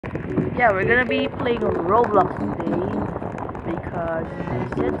Yeah, we're gonna be playing Roblox today because they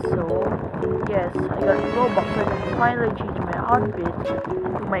said so. Yes, I got Roblox so I can finally change my outfit to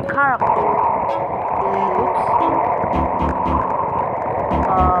my character. Oops.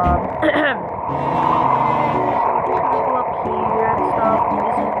 So just gonna go up here and stuff.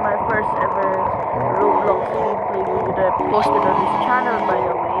 This is my first ever Roblox gameplay video that I posted on this channel, by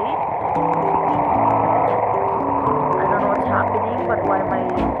the way. I don't know what's happening, but why am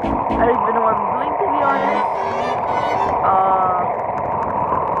I don't even know what I'm doing, to be honest.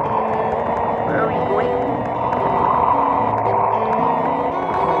 Where are we going?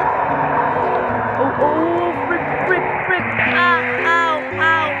 Oh, frick, frick. Ah, ow,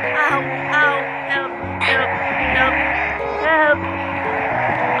 help, help.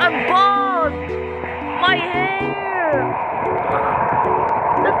 I'm bald! My hair!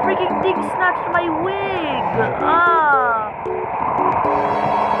 The freaking thing snatched my wig!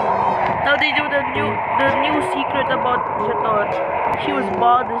 Now they do the new secret about Chatot. She was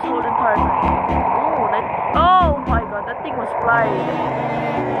bald this whole entire time. Oh my god, that thing was flying.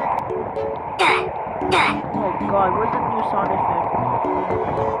 Oh god, where's that new sound effect?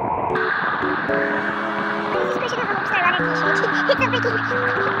 This version of a Hoopstar Runner t-shirt. It's a freaking...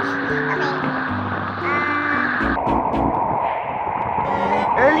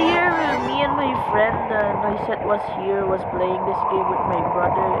 Earlier, me and my friend Noisette was playing this game with my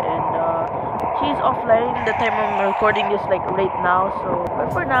brother, and she's offline the time I'm recording this, like right now. So,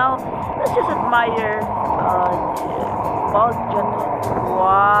 but for now, let's just admire bald Chatot.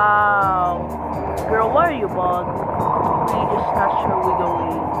 Wow, girl, why are you bald? We just snatched her wig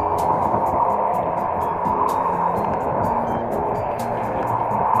away.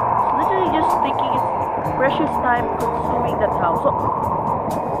 It's literally just thinking it's precious time consuming that house. So,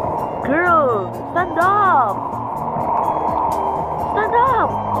 girl, stand up! Stand up!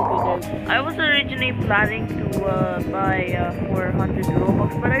 Okay, guys. I was originally planning to buy 400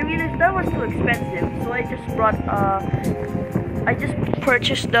 Robux, but I realized that was too expensive. So I just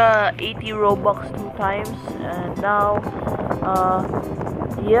purchased the 80 Robux 2 times, and now,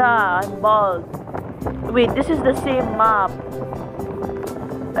 yeah, I'm bald. Wait, this is the same map.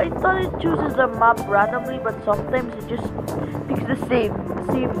 I thought it chooses the map randomly, but sometimes it just picks the same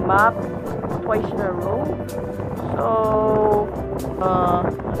map twice in a row. So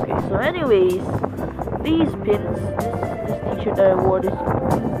okay, so anyways, these pins, this t-shirt that I wore, this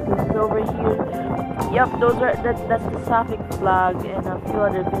pins over here, yep, that's the Sapphic flag, and a few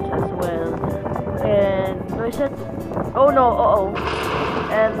other pins as well. And I said, oh no,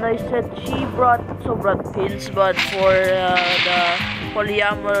 and I said she brought pins, but for the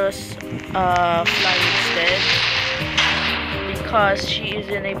polyamorous flag instead, because she is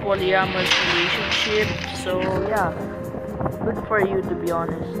in a polyamorous relationship. So yeah, good for you, to be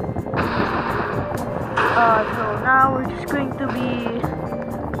honest. So now we're just going to be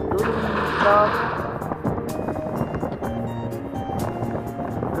doing stuff.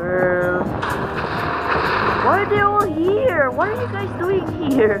 Girl, why are they all here? What are you guys doing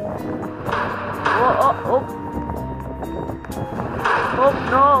here? Oh,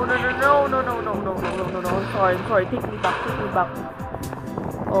 no. I'm sorry. Take me back.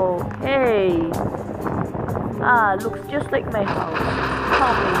 Oh, hey. Looks just like my house.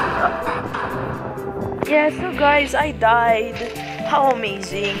 How amazing. Yeah, so guys, I died. How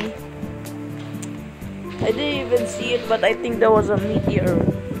amazing. I didn't even see it, but I think there was a meteor.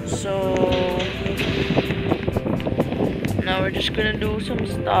 So now we're just gonna do some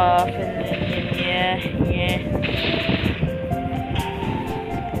stuff, and then yeah.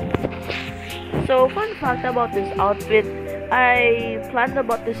 So fun fact about this outfit, I planned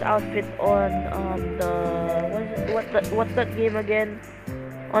about this outfit on what's that game again?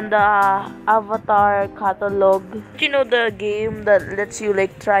 On the Avatar catalog. You know, the game that lets you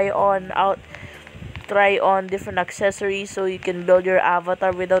like try on different accessories so you can build your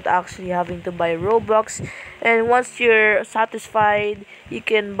avatar without actually having to buy Robux. And once you're satisfied, you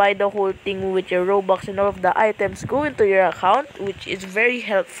can buy the whole thing with your Robux, and all of the items go into your account, which is very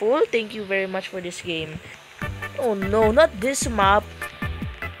helpful. Thank you very much for this game. Oh no, not this map.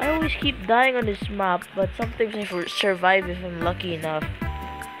 I always keep dying on this map, but sometimes I survive if I'm lucky enough.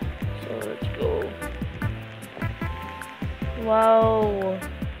 So let's go. Wow.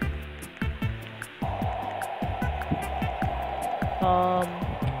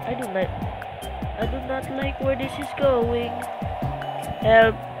 I do not like where this is going.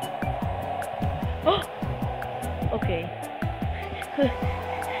 Help. Oh! Okay.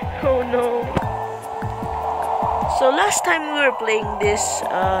 Oh no. So last time we were playing this,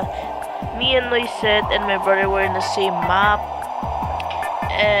 me and Noisette and my brother were in the same map.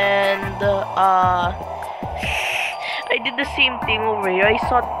 and I did the same thing over here.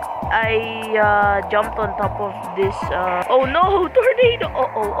 I jumped on top of this. Oh no, tornado! Oh!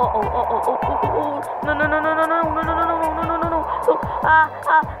 No! So,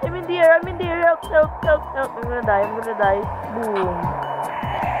 I'm in the air. Help! I'm gonna die. Boom.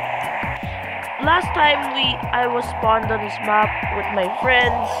 Last time I was spawned on this map with my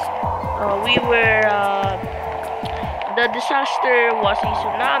friends. The disaster was a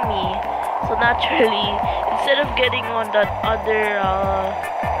tsunami. So naturally, instead of getting on that other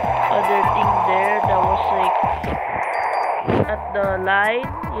thing there that was like at the line,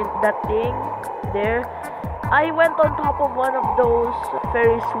 that thing there, I went on top of one of those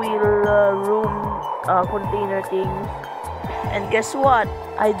Ferris wheel room container things, and guess what?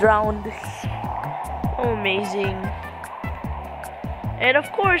 I drowned. Oh, amazing. And of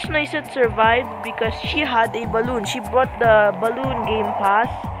course, Niset survived because she had a balloon. She brought the balloon game pass,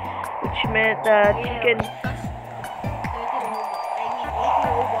 which meant that she can...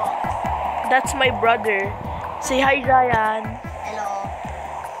 That's my brother. Say hi, Zion. Hello.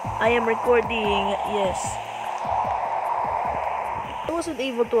 I am recording, yes. I wasn't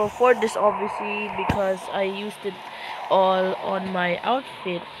able to afford this, obviously, because I used it all on my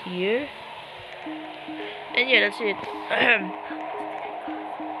outfit here. And yeah, that's it.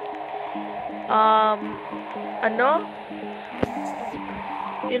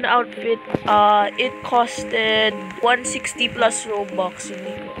 Yung outfit, it costed 160 plus Robux.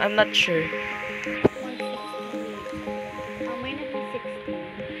 I'm not sure.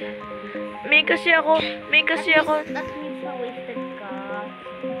 160. May kasi ako. That means na wasted ka.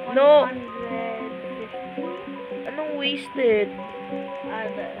 No. 150. Anong wasted?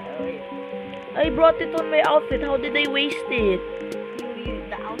 Wait. I brought it on my outfit. How did I waste it?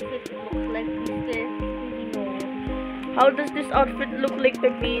 The outfit looks like this. How does this outfit look like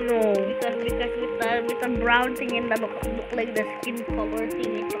Pepino? Because with the brown thing and the look like the skin color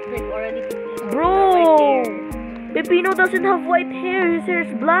thing, it looks like already Pepino. Bro! Pepino doesn't have white hair. His hair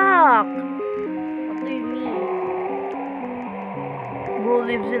is black. What do you mean? Bro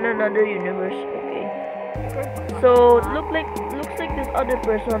lives in another universe. Okay. So looks like this other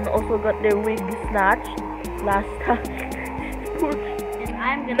person also got their wig snatched last time. And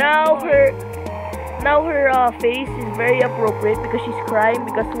I'm gonna Now her face is very appropriate because she's crying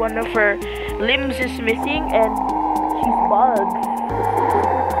because one of her limbs is missing and she's bald.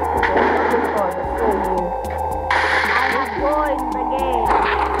 I joined the game.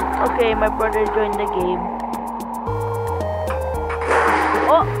 Okay, my brother joined the game.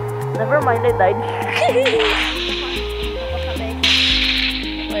 Oh, never mind, I died. Wait.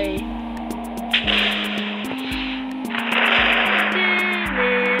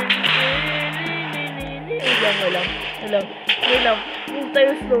 Wait lang. Move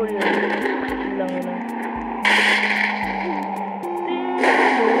tayo slowly. Wait lang.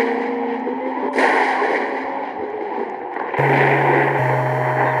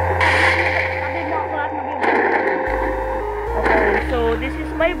 Okay, so this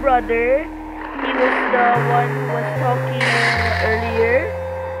is my brother. He was the one who was talking earlier.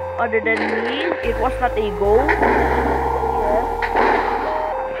 Other than me, it was not a ghost. Yes.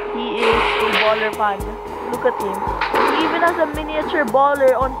 He is a baller fan. Look at him. He even has a miniature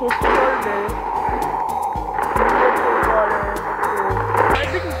baller on his shoulder. Miniature baller.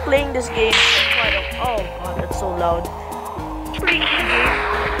 I've been playing this game for quite a... Oh god, that's so loud. Playing this game.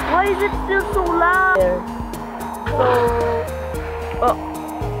 Why is it still so loud? So... Oh.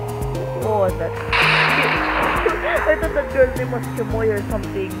 What was that? I thought that girl's name was Chamoy or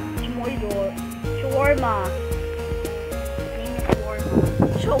something. Chamoy or shawarma. Name is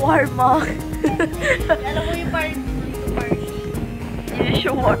Shawarma. Alam mo yung party.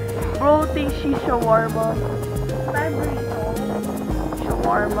 Bro thinks she's shawarma.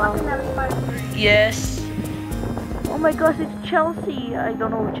 Shawarma. Yes. Oh my gosh, it's Chelsea. I don't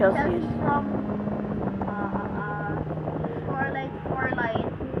know who Chelsea is. From Four-Light.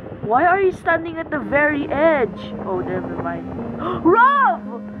 Why are you standing at the very edge? Oh, never mind. Rob!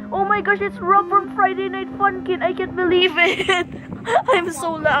 Oh my gosh, it's Rob from Friday Night Funkin'. I can't believe it. I'm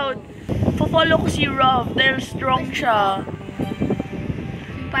so loud. Follow ko si Rob dahil strong siya.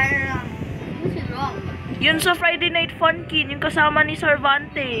 Parang, who's si Rob? Yun sa Friday Night Funkin', yung kasama ni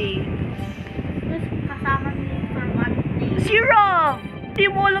Sarvante. Who's kasama ni Sarvante? Si Rob! Di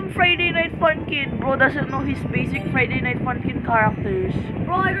mo alam Friday Night Funkin'. Bro doesn't know his basic Friday Night Funkin' characters.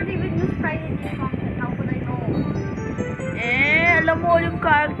 Bro, I don't even use Friday Night Funkin'. How could I know? Alam mo yung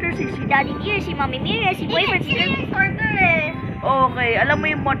characters si Daddy Dear, si Mommy Mira, si Boyfriend, si Girl Starter eh. Okay, alam mo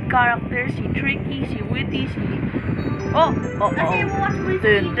yung mod characters, si Tricky, si Witty, si Oh, oh, Kasi mo watch mo oh. yung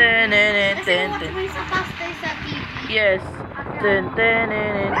Dun, TV. dun, dun, dun, Kasi dun, mo watch dun. mo yung sa pastor sa TV. Yes. Dun, dun,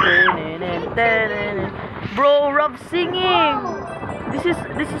 dun, dun, dun, dun, dun, dun. Bro, Rob singing. This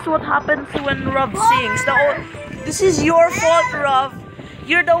is what happens when Rob sings. This is your fault, Rob.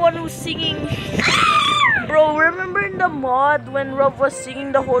 You're the one who's singing. Bro, remember in the mod when Rob was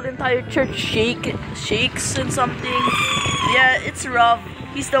singing, the whole entire church shakes and something? Yeah, it's Rob.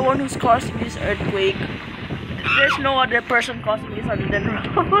 He's the one who's causing this earthquake. There's no other person causing this other than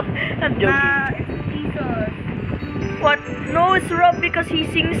Rob. I'm joking. It's Jesus. What? No, it's Rob because he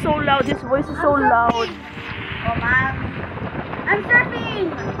sings so loud. His voice is so loud. Oh man. I'm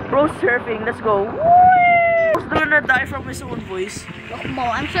surfing! Bro, surfing. Let's go. Woo! He's gonna die from his own voice. Look mo,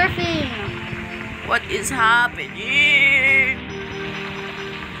 I'm surfing! What is happening?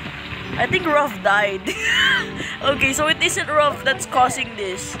 I think Ruff died. Okay, so it isn't Ruff that's causing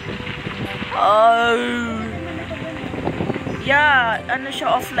this. Yeah, ano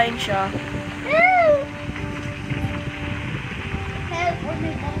siya, offline siya. Help, or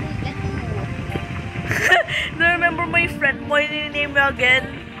may mommy get you. Do you remember my friend mo, yung name mo again?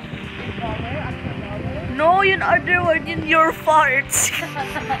 Dollar after dollar? No, yun other one, yun your farts.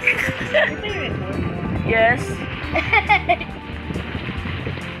 Yes.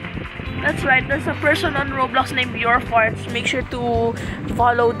 That's right, there's a person on Roblox named Your Farts. Make sure to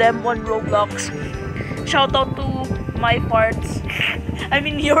follow them on Roblox. Shout out to my farts. I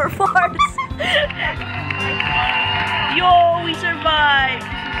mean your farts. Yo, we survived.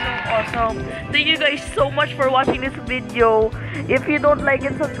 This is so awesome. Thank you guys so much for watching this video. If you don't like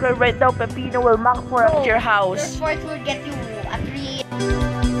and subscribe right now, Pepino will knock for at your house. Your sports will get you a 3.